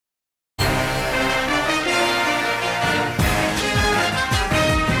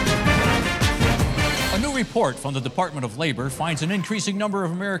report from the Department of Labor finds an increasing number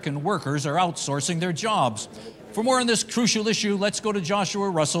of American workers are outsourcing their jobs. For more on this crucial issue, let's go to Joshua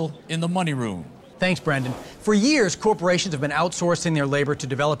Russell in the Money Room. Thanks, Brendan. For years, corporations have been outsourcing their labor to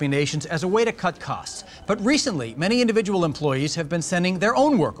developing nations as a way to cut costs. But recently, many individual employees have been sending their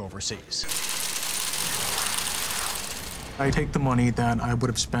own work overseas. I take the money that I would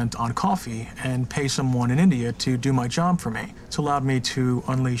have spent on coffee and pay someone in India to do my job for me. It's allowed me to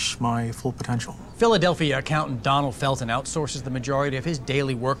unleash my full potential. Philadelphia accountant Donald Felton outsources the majority of his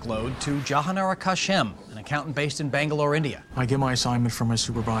daily workload to Jahanara Kashem, an accountant based in Bangalore, India. I get my assignment from my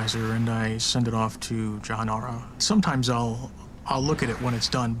supervisor and I send it off to Jahanara. Sometimes I'll look at it when it's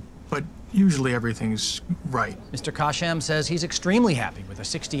done, but usually everything's right. Mr. Kashem says he's extremely happy with the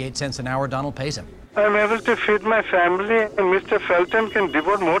 68 cents an hour Donald pays him. I'm able to feed my family, and Mr. Felton can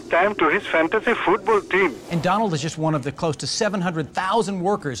devote more time to his fantasy football team. And Donald is just one of the close to 700,000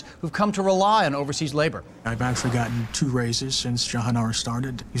 workers who've come to rely on overseas labor. I've actually gotten 2 raises since Jahanara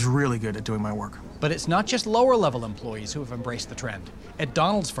started. He's really good at doing my work. But it's not just lower-level employees who have embraced the trend. At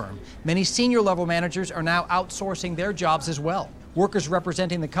Donald's firm, many senior-level managers are now outsourcing their jobs as well. Workers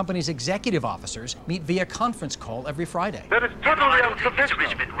representing the company's executive officers meet via conference call every Friday. That is totally unprofessional.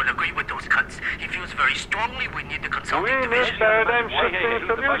 Management will agree with those cuts. He feels very strongly we need the consulting We division. need paradigm-shifting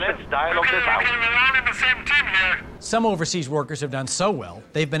solutions. Around in the same team here. Some overseas workers have done so well,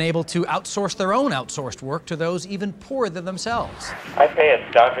 they've been able to outsource their own outsourced work to those even poorer than themselves. I pay a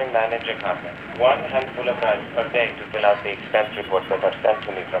starving manager accountant one handful of rice per day to fill out the expense reports that are sent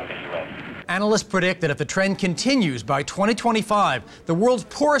to me from the U.S. Analysts predict that if the trend continues by 2025, the world's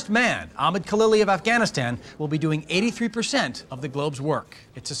poorest man, Ahmed Khalili of Afghanistan, will be doing 83% of the globe's work.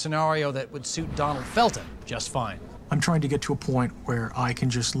 It's a scenario that would suit Donald Felton just fine. I'm trying to get to a point where I can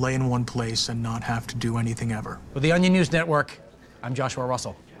just lay in one place and not have to do anything ever. With the Onion News Network, I'm Joshua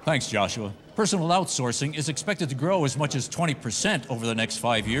Russell. Thanks, Joshua. Personal outsourcing is expected to grow as much as 20% over the next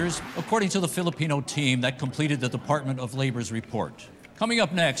 5 years, according to the Filipino team that completed the Department of Labor's report. Coming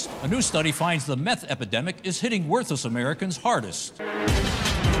up next, a new study finds the meth epidemic is hitting worthless Americans hardest.